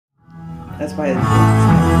That's why.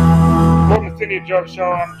 Welcome to Cindy and Joe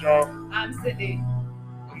Show. I'm Joe. I'm Cindy.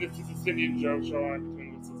 And this is the Cindy and Joe Show.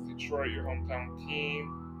 This is Detroit, your hometown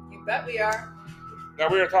team. You bet we are. Now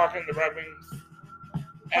we are talking the Red Wings.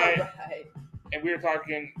 All right. And we were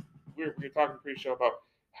talking pre-show about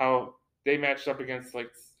how they matched up against not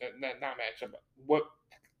match up. What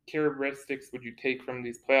characteristics would you take from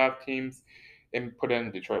these playoff teams and put in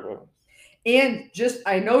Detroit Red Wings? And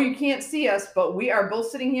I know you can't see us, but we are both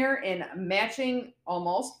sitting here in matching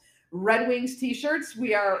almost Red Wings t-shirts.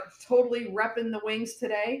 We are totally repping the Wings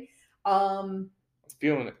today. Feeling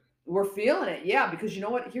it. We're feeling it, yeah, because you know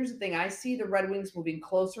what? Here's the thing. I see the Red Wings moving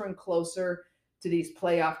closer and closer to these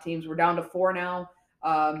playoff teams. We're down to 4 now.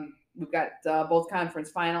 We've got both conference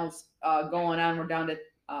finals going on. We're down to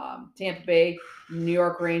Tampa Bay, New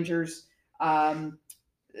York Rangers.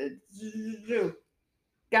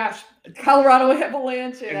 Gosh, Colorado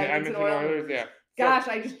Avalanche and Edmonton Oilers. Yeah. Gosh,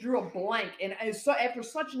 I just drew a blank. And after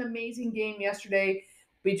such an amazing game yesterday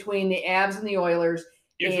between the Avs and the Oilers.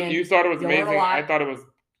 You thought it was amazing. I thought it was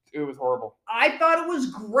horrible. I thought it was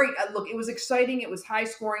great. Look, it was exciting. It was high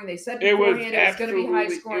scoring. They said beforehand it was going to be high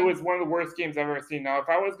scoring. It was one of the worst games I've ever seen. Now, if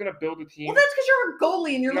I was going to build a team, well, that's because you're a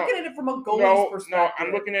goalie and you're looking at it from a goalie's perspective. No,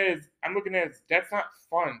 I'm looking at it as that's not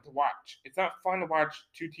fun to watch. It's not fun to watch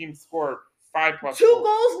two teams score 5+ 2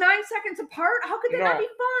 goals 9 seconds apart. How could that not be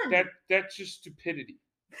fun? That's just stupidity.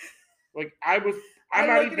 Like I'm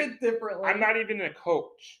not even a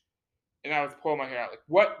coach, and I was pulling my hair out. Like,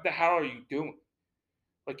 what the hell are you doing?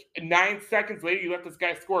 Like 9 seconds later, you let this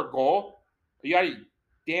guy score a goal. Are you out of your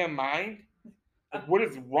damn mind? Like, what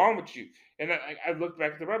is wrong with you? And I looked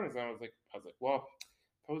back at the Red Wings and I was like, well,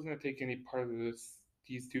 if I was going to take any part of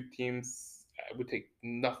these two teams, I would take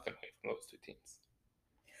nothing away from those two teams.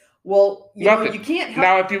 Well, you can't help.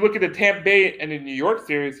 Now, if you look at the Tampa Bay and the New York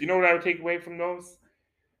series, you know what I would take away from those?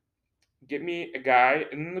 Get me a guy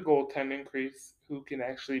in the goaltending crease who can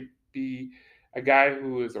actually be a guy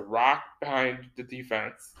who is a rock behind the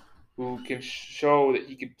defense, who can show that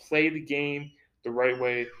he can play the game the right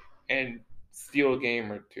way and steal a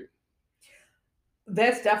game or two.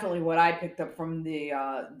 That's definitely what I picked up from the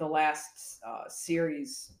last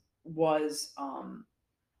series was.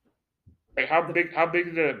 Like how big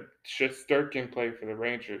did Shesterkin play for the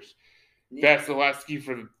Rangers? Vasilevsky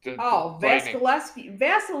for the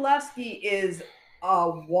Vasilevsky is a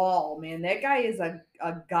wall, man. That guy is a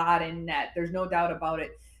god in net. There's no doubt about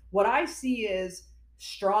it. What I see is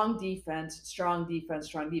strong defense.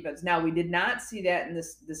 Now, we did not see that in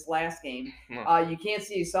this last game. No. You can't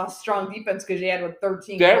see you saw strong defense because you had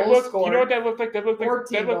 13 goals scored. You know what that looked like? That looked like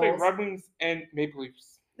Red Wings and Maple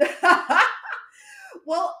Leafs.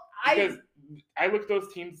 Well, because I look at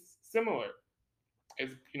those teams similar. As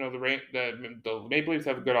you know, the Maple Leafs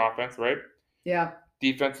have a good offense, right? Yeah.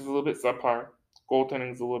 Defense is a little bit subpar.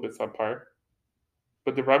 Goaltending is a little bit subpar.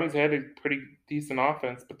 But the Red Wings had a pretty decent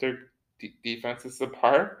offense, but their defense is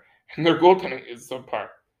subpar, and their goaltending is subpar. I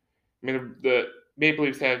mean, the Maple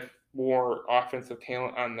Leafs have more offensive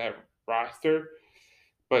talent on that roster,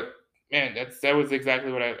 but man, that was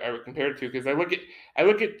exactly what I would compare it to, because I look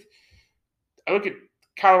at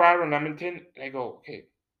Colorado and Edmonton, and I go, okay,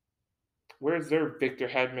 where's their Victor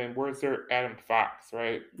Hedman? Where's their Adam Fox?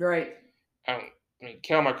 Right. Right.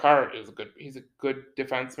 Cale Makar he's a good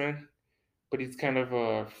defenseman, but he's kind of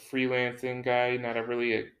a freelancing guy, not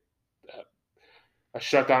a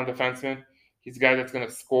shutdown defenseman. He's a guy that's going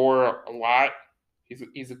to score a lot.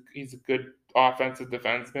 He's a good offensive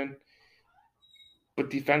defenseman,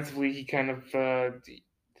 but defensively he kind of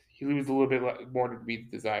he leaves a little bit more to be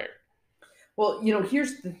desired. Well,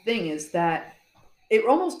 here's the thing: is that it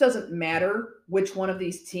almost doesn't matter which one of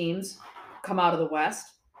these teams come out of the West,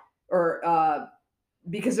 or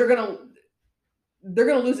because they're gonna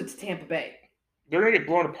lose it to Tampa Bay. They're gonna get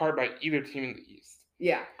blown apart by either team in the East.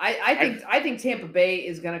 Yeah, I think Tampa Bay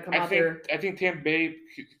is gonna come out there. I think Tampa Bay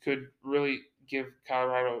could really give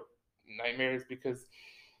Colorado nightmares because.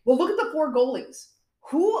 Well, look at the 4 goalies.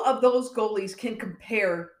 Who of those goalies can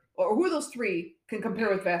compare, or who of those 3 can compare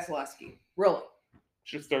with Vasilevsky? Really?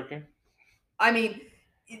 Shesterkin. I mean,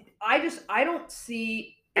 I don't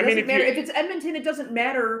see. It doesn't matter if it's Edmonton. It doesn't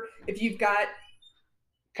matter if you've got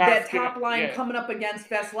that top line coming up against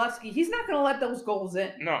Vasilevsky. He's not going to let those goals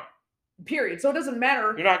in. No. Period. So it doesn't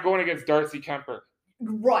matter. You're not going against Darcy Kemper.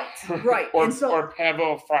 Right. or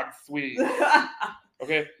Pavel Francouz.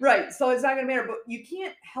 Okay. Right. So it's not going to matter. But you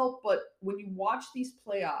can't help but when you watch these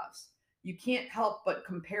playoffs, you can't help but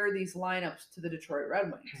compare these lineups to the Detroit Red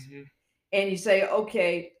Wings. Mm-hmm. And you say,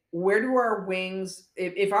 okay, where do our Wings,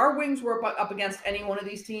 if our Wings were up against any one of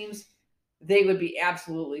these teams, they would be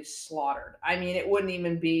absolutely slaughtered. I mean, it wouldn't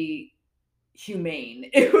even be humane.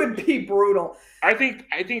 It would be brutal. I think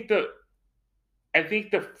the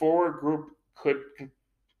forward group could,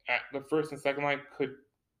 the first and second line could,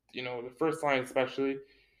 the first line especially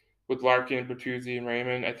with Larkin, Bertuzzi, and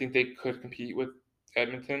Raymond, I think they could compete with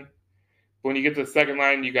Edmonton. But when you get to the second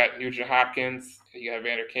line, you got Nugent Hopkins, you got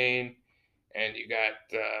Vander Kane, and you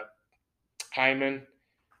got Hyman.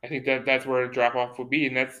 I think that's where the drop off would be,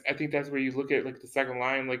 and I think that's where you look at like the second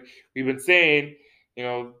line. Like we've been saying,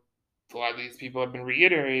 a lot of these people have been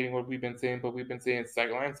reiterating what we've been saying, but we've been saying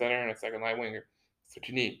second line center and a second line winger. That's what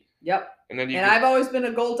you need. Yep. And then I've always been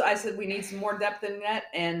a goal. I said we need some more depth in that,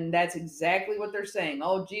 and that's exactly what they're saying.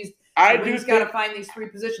 Oh, geez, the Wings got to find these 3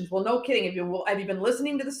 positions. Well, no kidding. Have you been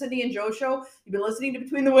listening to the Cindy and Joe show? You've been listening to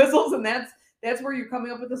Between the Whistles, and that's where you're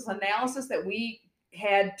coming up with this analysis that we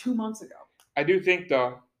had 2 months ago. I do think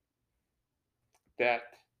though that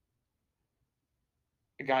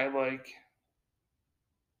a guy like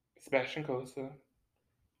Sebastian Cossa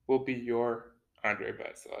will be your Andrei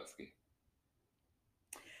Vasilevsky.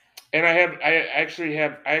 And I actually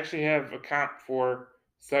have a comp for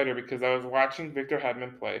Seider because I was watching Victor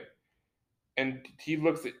Hedman play, and he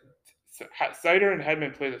looks at Seider and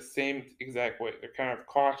Hedman play the same exact way. They're kind of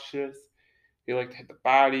cautious. They like to hit the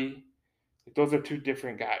body. Those are 2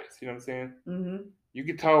 different guys. You know what I'm saying? Mm-hmm. You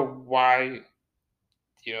could tell why,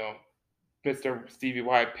 Mr. Stevie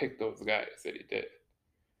Y picked those guys that he did.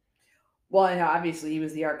 Well, and obviously he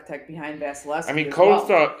was the architect behind Vasilevsky. I mean,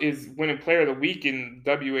 Cossa is winning Player of the Week in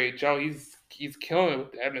WHL. He's killing it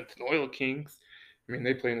with the Edmonton Oil Kings. I mean,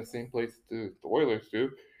 they play in the same place the Oilers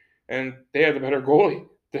do, and they have a better goalie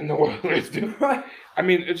than the Oilers do. Right. I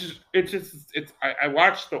mean, I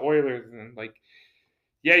watched the Oilers and like,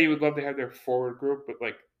 yeah, you would love to have their forward group, but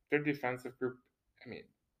like their defensive group. I mean,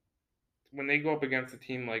 when they go up against a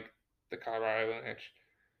team like the Colorado Avalanche,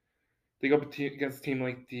 they go up against a team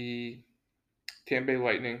like the Tampa Bay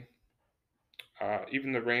Lightning,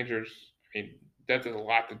 even the Rangers. I mean, that's a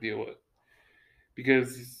lot to deal with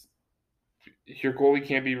because your goalie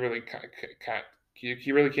can't be really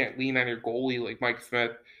you really can't lean on your goalie like Mike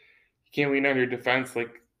Smith. You can't lean on your defense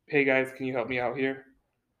like, hey guys, can you help me out here?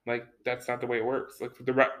 Like that's not the way it works. Like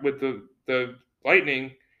with the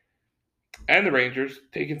Lightning and the Rangers,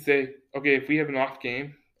 they can say, okay, if we have an off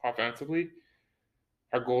game offensively,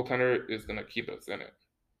 our goaltender is going to keep us in it.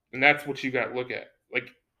 And that's what you got to look at.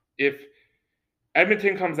 Like, if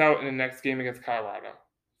Edmonton comes out in the next game against Colorado,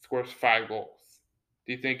 scores 5 goals,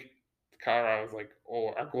 do you think Colorado's like,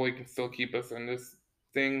 oh, our goalie can still keep us in this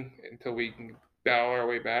thing until we can battle our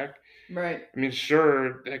way back? Right. I mean,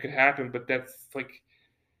 sure, that could happen, but that's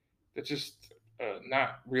just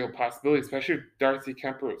not real possibility, especially if Darcy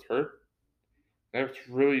Kemper was hurt. You're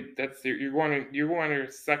going on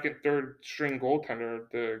your second, third string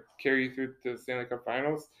goaltender to carry you through the Stanley Cup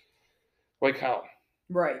Finals, like hell.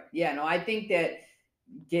 Right. Yeah. No, I think that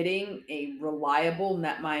getting a reliable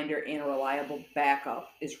netminder and a reliable backup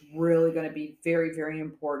is really going to be very, very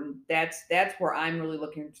important. That's where I'm really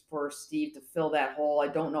looking for Steve to fill that hole. I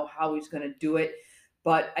don't know how he's going to do it,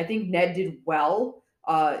 but I think Ned did well.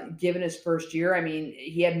 Given his first year, I mean,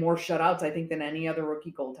 he had more shutouts, I think, than any other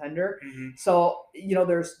rookie goaltender. Mm-hmm. So,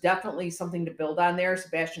 there's definitely something to build on there.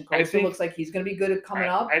 Sebastian Cossa looks like he's going to be good at coming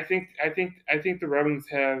up. I think the Rebels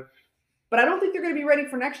have, but I don't think they're going to be ready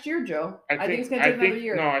for next year, Joe. I think it's going to take another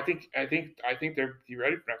year. No, I think they're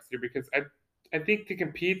ready for next year because I think to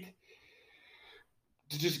compete,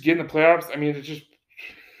 to just get in the playoffs. I mean, to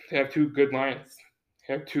have 2 good lines,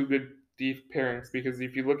 have 2 good deep pairings, because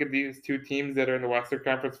if you look at these 2 teams that are in the Western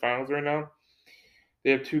Conference Finals right now,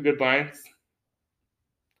 they have 2 good lines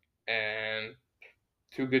and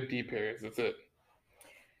 2 good deep pairings. That's it.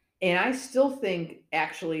 And I still think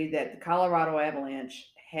actually that the Colorado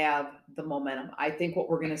Avalanche have the momentum. I think what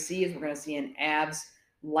we're going to see is an Avs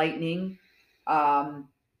Lightning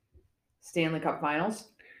Stanley Cup Finals.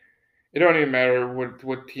 It don't even matter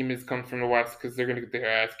what team is comes from the West, because they're going to get their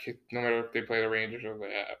ass kicked no matter if they play the Rangers or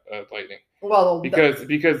the Lightning. Well,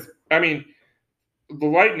 because I mean, the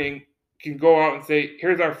Lightning can go out and say,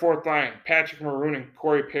 "Here's our 4th line: Patrick Maroon and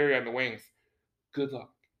Corey Perry on the wings." Good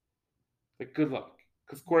luck. Good luck,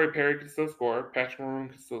 because Corey Perry can still score, Patrick Maroon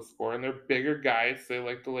can still score, and they're bigger guys. So they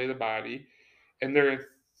like to lay the body, and their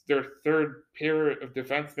third pair of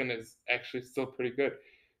defensemen is actually still pretty good.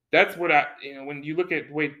 That's what when you look at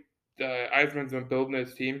the way Eisman's been building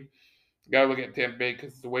his team, you gotta look at Tampa Bay,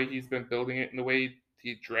 because the way he's been building it and the way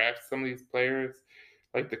he drafts some of these players,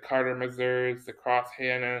 like the Carter Mazurs, the Cross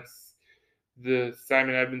Hannes, the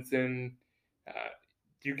Simon Edmondson,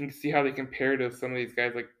 you can see how they compare to some of these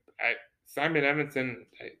guys. Like Simon Edmondson,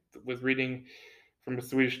 I was reading from a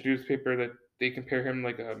Swedish newspaper that they compare him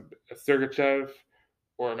like a Sergachev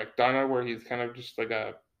or a McDonough, where he's kind of just like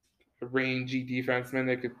a rangy defenseman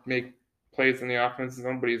that could make plays in the offensive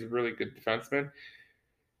zone, but he's a really good defenseman.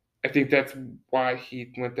 I think that's why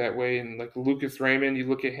he went that way. And like Lucas Raymond, you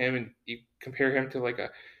look at him and you compare him to like a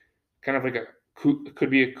kind of like a could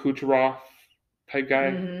be a Kucherov type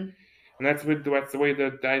guy, Mm-hmm. and that's the way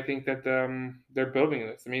that I think that they're building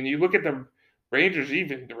this. I mean, you look at the Rangers,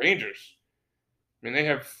 even the Rangers. I mean, they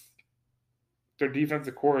have their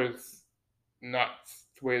defensive core is nuts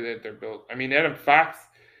the way that they're built. I mean, Adam Fox,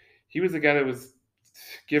 he was the guy that was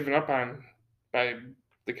given up on by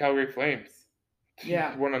the Calgary Flames.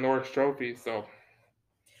 Yeah, he won a Norris Trophy. So,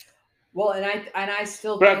 well, and I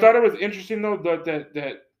still. But I thought it was interesting though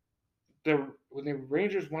that when the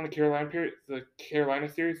Rangers won the Carolina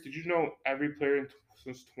series, did you know every player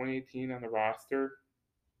since 2018 on the roster,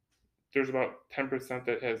 there's about 10%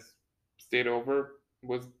 that has stayed over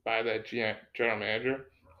was by that general manager.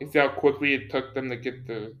 You see how quickly it took them to get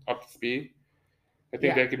up to speed. I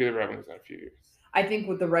think that could be the Red Wings in a few years. I think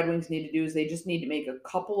what the Red Wings need to do is they just need to make a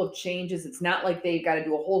couple of changes. It's not like they got to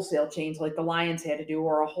do a wholesale change like the Lions had to do,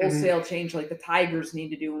 or a wholesale change like the Tigers need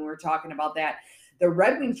to do when we were talking about that. The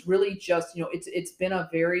Red Wings really just, it's been a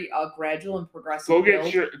very gradual and progressive. Go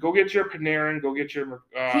get your Panarin. Go get your.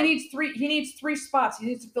 He needs three spots. He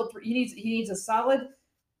needs to fill three. He needs a solid.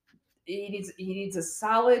 He needs a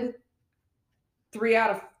solid 3 out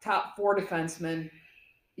of top 4 defensemen.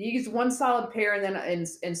 He needs one solid pair, and then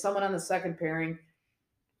and someone on the second pairing.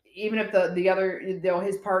 Even if the other,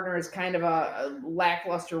 his partner is kind of a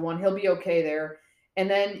lackluster one, he'll be okay there. And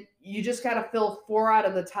then you just got to fill 4 out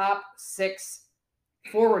of the top 6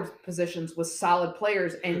 forward positions with solid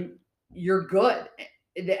players, and you're good.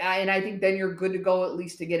 And I think then you're good to go at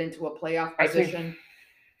least to get into a playoff position.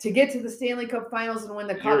 To get to the Stanley Cup Finals and win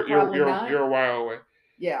the Cup, probably not. You're a while away.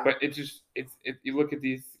 Yeah. But you look at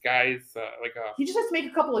these guys he just has to make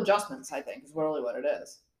a couple adjustments, I think, is really what it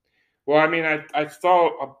is. Well, I mean, I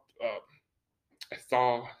saw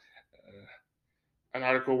an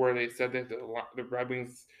article where they said that the Red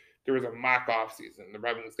Wings, there was a mock off season. The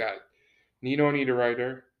Red Wings got Nino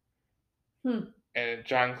Niederreiter and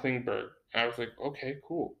John Klingberg. And I was like, okay,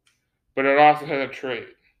 cool. But it also had a trade.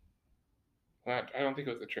 I don't think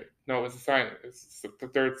it was a trade. No, it was a signing. The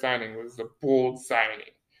third signing was a bold signing,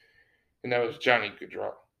 and that was Johnny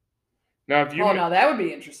Gaudreau. Now, now that would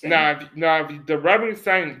be interesting. Now, if the Red Wings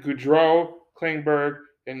signed Gaudreau, Klingberg,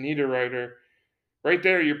 and Niederreiter, right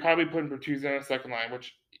there, you're probably putting Bertuzzi on the second line,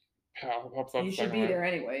 which helps out. You should be there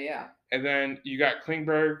anyway, yeah. And then you got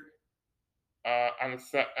Klingberg on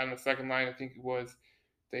the second line. I think it was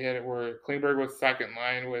they had it where Klingberg was second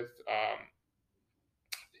line with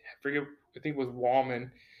I think it was Wallman,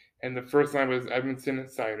 and the first line was Edmondson and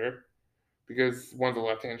Seider, because one's a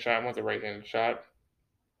left-handed shot, one's a right-handed shot,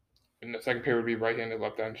 and the second pair would be right-handed,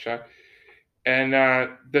 left-handed shot. And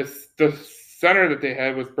the center that they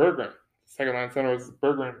had was Berggren. Second line center was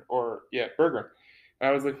Berggren. And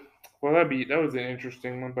I was like, well, that was an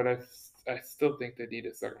interesting one, but I still think they need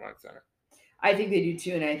a second line center. I think they do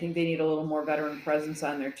too, and I think they need a little more veteran presence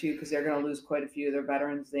on there too, because they're going to lose quite a few of their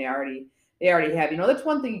veterans. They already have. That's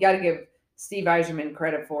one thing you got to give Steve Yzerman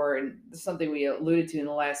credit for, and something we alluded to in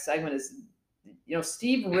the last segment is,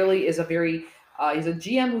 Steve really is he's a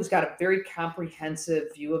GM who's got a very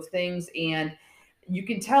comprehensive view of things, and you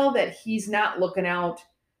can tell that he's not looking out.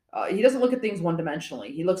 He doesn't look at things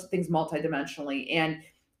one-dimensionally. He looks at things multidimensionally, and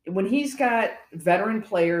when he's got veteran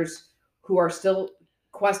players who are still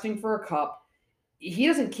questing for a cup, he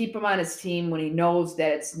doesn't keep them on his team when he knows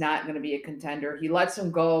that it's not going to be a contender. He lets them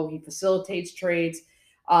go. He facilitates trades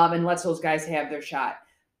and lets those guys have their shot.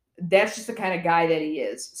 That's just the kind of guy that he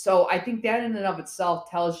is. So I think that in and of itself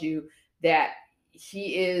tells you that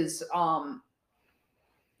he is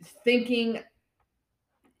thinking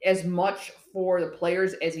as much for the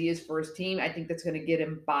players as he is for his team. I think that's going to get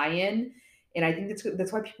him buy-in, and I think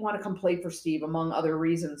that's why people want to come play for Steve, among other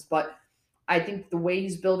reasons. But I think the way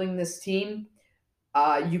he's building this team,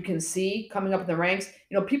 you can see coming up in the ranks.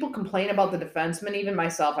 People complain about the defensemen, even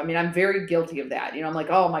myself. I mean, I'm very guilty of that. I'm like,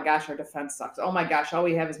 oh my gosh, our defense sucks. Oh my gosh, all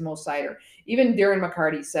we have is Mo Seider. Even Darren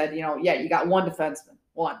McCarty said, yeah, you got one defenseman,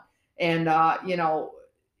 one. And, and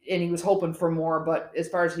he was hoping for more, but as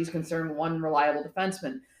far as he's concerned, one reliable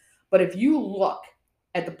defenseman. But if you look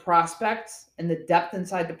at the prospects and the depth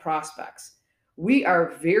inside the prospects, we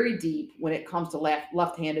are very deep when it comes to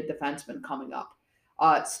left-handed defensemen coming up.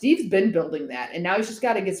 Steve's been building that, and now he's just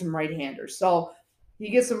got to get some right-handers. So he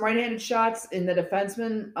gets some right-handed shots in the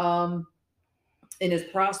defenseman in his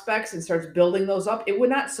prospects and starts building those up. It would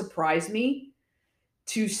not surprise me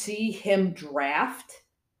to see him draft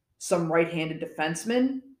some right-handed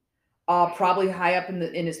defensemen, probably high up in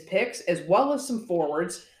his picks, as well as some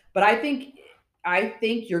forwards. But I think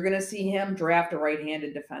you're going to see him draft a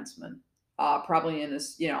right-handed defenseman, probably in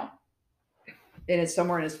his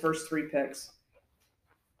somewhere in his first 3 picks.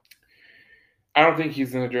 I don't think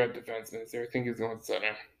he's going to draft defenseman. I think he's going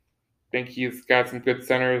center. I think he's got some good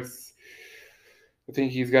centers. I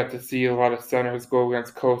think he's got to see a lot of centers go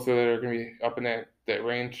against Costa that are going to be up in that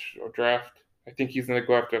range or draft. I think he's going to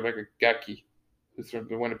go after like a Gecki, who's from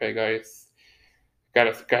the Winnipeg Ice.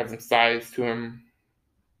 Got some size to him.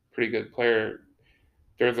 Pretty good player.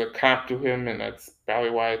 There's a comp to him, and that's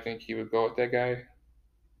probably why I think he would go with that guy,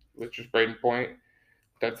 which is Braden Point.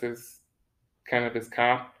 That's his kind of his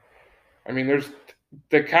comp. I mean, there's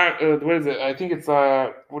the comp. What is it? I think it's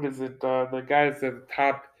what is it? The guys at the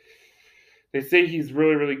top. They say he's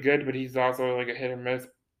really, really good, but he's also like a hit or miss.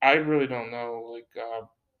 I really don't know. Like,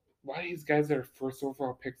 why these guys that are first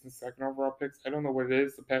overall picks and second overall picks? I don't know what it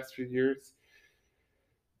is. The past few years,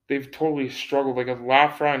 they've totally struggled. Like a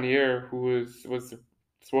Lafreniere, who was supposed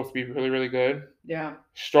to be really, really good. Yeah.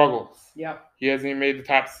 Struggles. Yeah. He hasn't even made the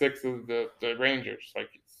top 6 of the Rangers. Like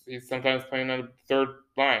he's sometimes playing on the third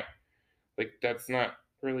line. Like that's not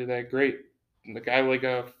really that great. And the guy like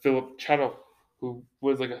a Philip Chettle, who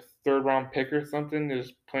was like a 3rd round pick or something,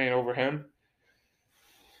 is playing over him.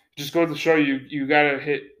 Just goes to show you gotta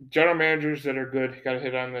hit general managers that are good. You gotta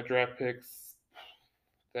hit on the draft picks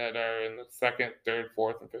that are in the 2nd, 3rd,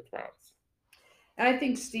 4th, and 5th rounds. And I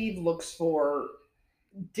think Steve looks for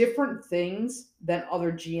different things than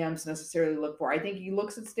other GMs necessarily look for. I think he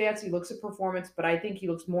looks at stats, he looks at performance, but I think he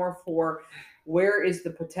looks more for where is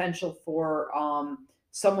the potential for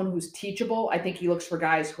someone who's teachable. I think he looks for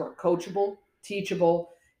guys who are coachable,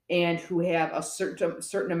 teachable, and who have a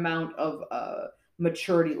certain amount of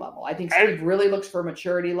maturity level. I think Steve really looks for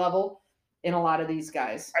maturity level in a lot of these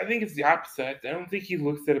guys. I think it's the opposite. I don't think he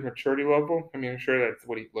looks at a maturity level. I mean, I'm sure that's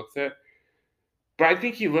what he looks at. But I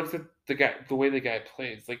think he looks at the way the guy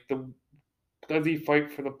plays. Like does he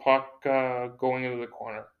fight for the puck going into the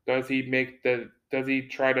corner? Does he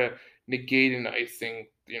try to negate an icing?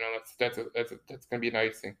 You know, that's gonna be an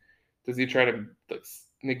icing. Does he try to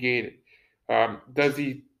negate it? Does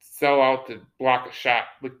he sell out to block a shot?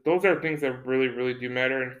 Like those are things that really, really do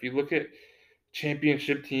matter. And if you look at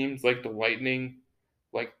championship teams like the Lightning,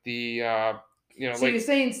 like the so you're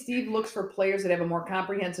saying Steve looks for players that have a more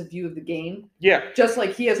comprehensive view of the game? Yeah. Just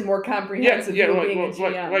like he has a more comprehensive view of being a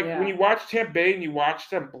GM. Like when you watch Tampa Bay and you watch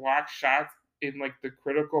them block shots in like the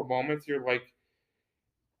critical moments, you're like,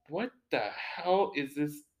 what the hell is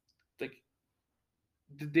this? Like,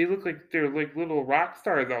 they look like they're like little rock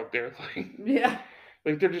stars out there. Like, yeah.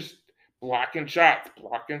 Like they're just blocking shots,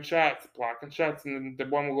 and then the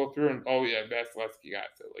one will go through and oh yeah, Vasilevsky got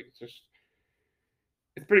it. Like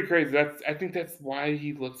it's pretty crazy. I think that's why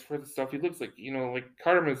he looks for the stuff he looks like. You know, like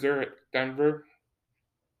Carter Mazur at Denver.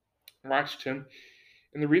 Watched him,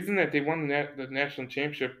 and the reason that they won the national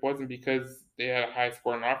championship wasn't because they had a high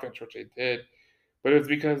scoring offense, which they did, but it was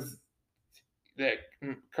because that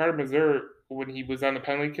Carter Mazur, when he was on the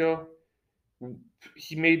penalty kill,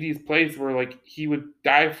 he made these plays where like he would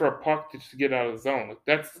dive for a puck to get out of the zone. Like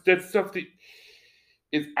that's stuff that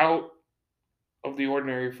is out of the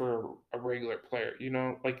ordinary for a regular player. You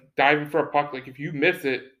know, like diving for a puck. Like if you miss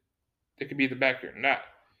it, it could be the back of your net.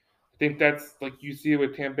 I think that's like you see it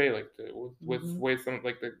with Tampa Bay, like with way some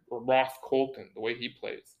like the Ross Colton, the way he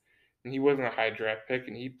plays, and he wasn't a high draft pick,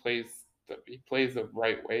 and he plays the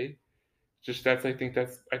right way. Just I think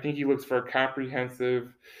he looks for a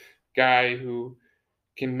comprehensive guy who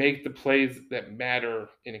can make the plays that matter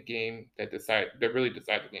in a game that really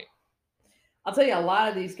decide the game. I'll tell you, a lot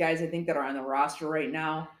of these guys I think that are on the roster right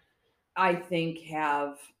now, I think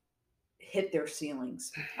have hit their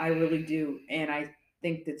ceilings. I really do, and I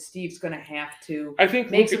think that Steve's going to have to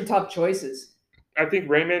make some tough choices. I think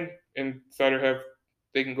Raymond and Sutter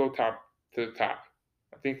they can go top to the top.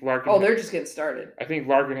 I think Larkin. Oh, they're just getting started. I think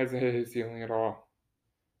Larkin hasn't hit his ceiling at all.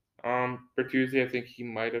 Bertuzzi, I think he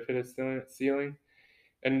might have hit his ceiling.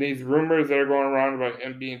 And these rumors that are going around about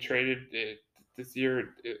him being traded this year,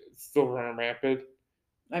 it's still running rampant.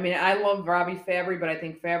 I mean, I love Robbie Fabry, but I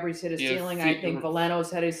think Fabry's hit his ceiling. I think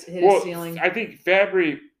Veleno's hit his ceiling. I think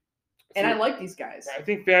Fabry. And I like these guys. I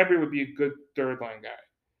think Fabry would be a good third line guy.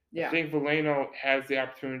 Yeah. I think Veleno has the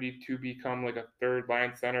opportunity to become like a third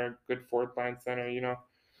line center, good fourth line center, you know.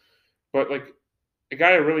 But like the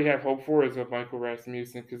guy I really have hope for is Michael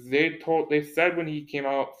Rasmussen, because they said when he came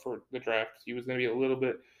out for the draft he was going to be a little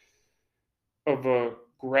bit of a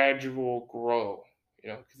gradual grow, you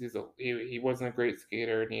know, because he wasn't a great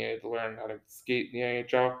skater and he had to learn how to skate in the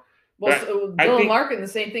NHL. Well, so Dylan Larkin, the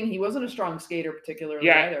same thing. He wasn't a strong skater particularly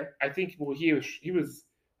either. I think he was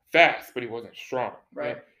fast, but he wasn't strong.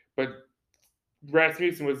 Right. But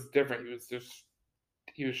Rasmussen was different.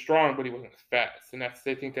 He was strong, but he wasn't fast, and I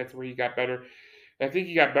think that's where he got better. I think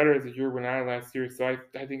he got better as the year went on last year. So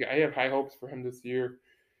I think I have high hopes for him this year.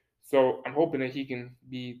 So I'm hoping that he can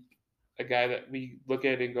be a guy that we look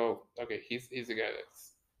at and go, okay, he's a guy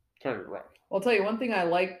that's turned it around. Well, I'll tell you one thing I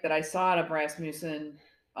like that I saw out of Rasmussen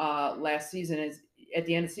last season is at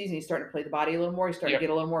the end of the season, he's starting to play the body a little more. He's starting to get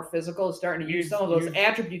a little more physical. He's starting to use some of those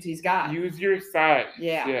attributes he's got. Use your size.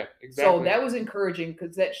 Yeah, exactly. So that was encouraging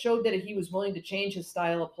because that showed that he was willing to change his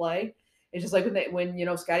style of play. It's just like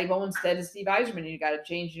when Scotty Bowman said to Steve Yzerman, you got to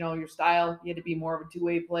change, your style. You had to be more of a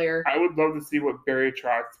two-way player. I would love to see what Barry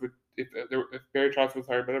Trotz would, if Barry Trotz was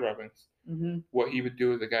hired by the Red Wings, what he would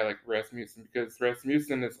do with a guy like Rasmussen, because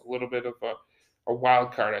Rasmussen is a little bit of a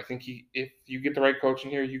wild card. I think if you get the right coach in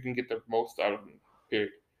here, you can get the most out of him.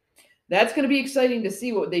 Period. That's going to be exciting to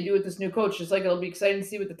see what they do with this new coach. Just like it'll be exciting to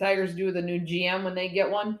see what the Tigers do with a new GM when they get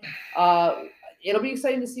one. It'll be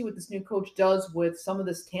exciting to see what this new coach does with some of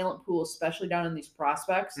this talent pool, especially down in these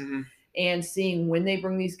prospects, and seeing when they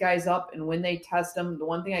bring these guys up and when they test them. The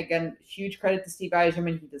one thing, again, huge credit to Steve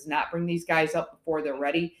Yzerman, he does not bring these guys up before they're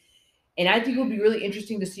ready. And I think it'll be really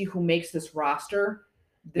interesting to see who makes this roster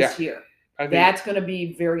this year. That's going to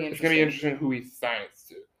be very interesting. It's going to be interesting who he signs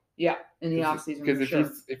to. Yeah, in the offseason.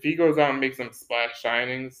 Because if he goes out and makes some splash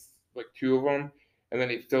signings, like 2 of them, and then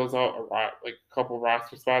he fills out a couple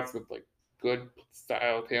roster spots with good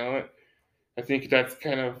style talent, I think that's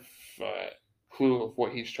kind of a clue of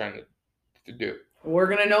what he's trying to do. We're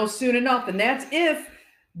gonna know soon enough, and that's if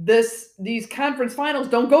these conference finals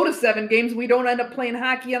don't go to 7 games. We don't end up playing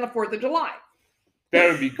hockey on the 4th of July.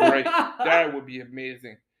 That would be great. That would be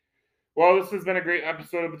amazing. Well, this has been a great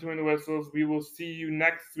episode of Between the Whistles. We will see you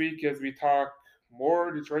next week as we talk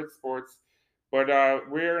more Detroit sports. But I'm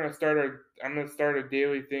going to start a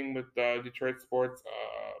daily thing with Detroit sports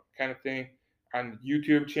kind of thing on the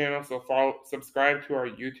YouTube channel. So subscribe to our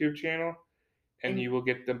YouTube channel, and you will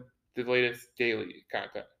get the latest daily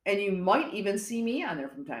content. And you might even see me on there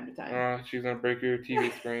from time to time. She's going to break your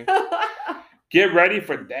TV screen. Get ready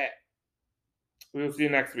for that. We will see you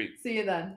next week. See you then.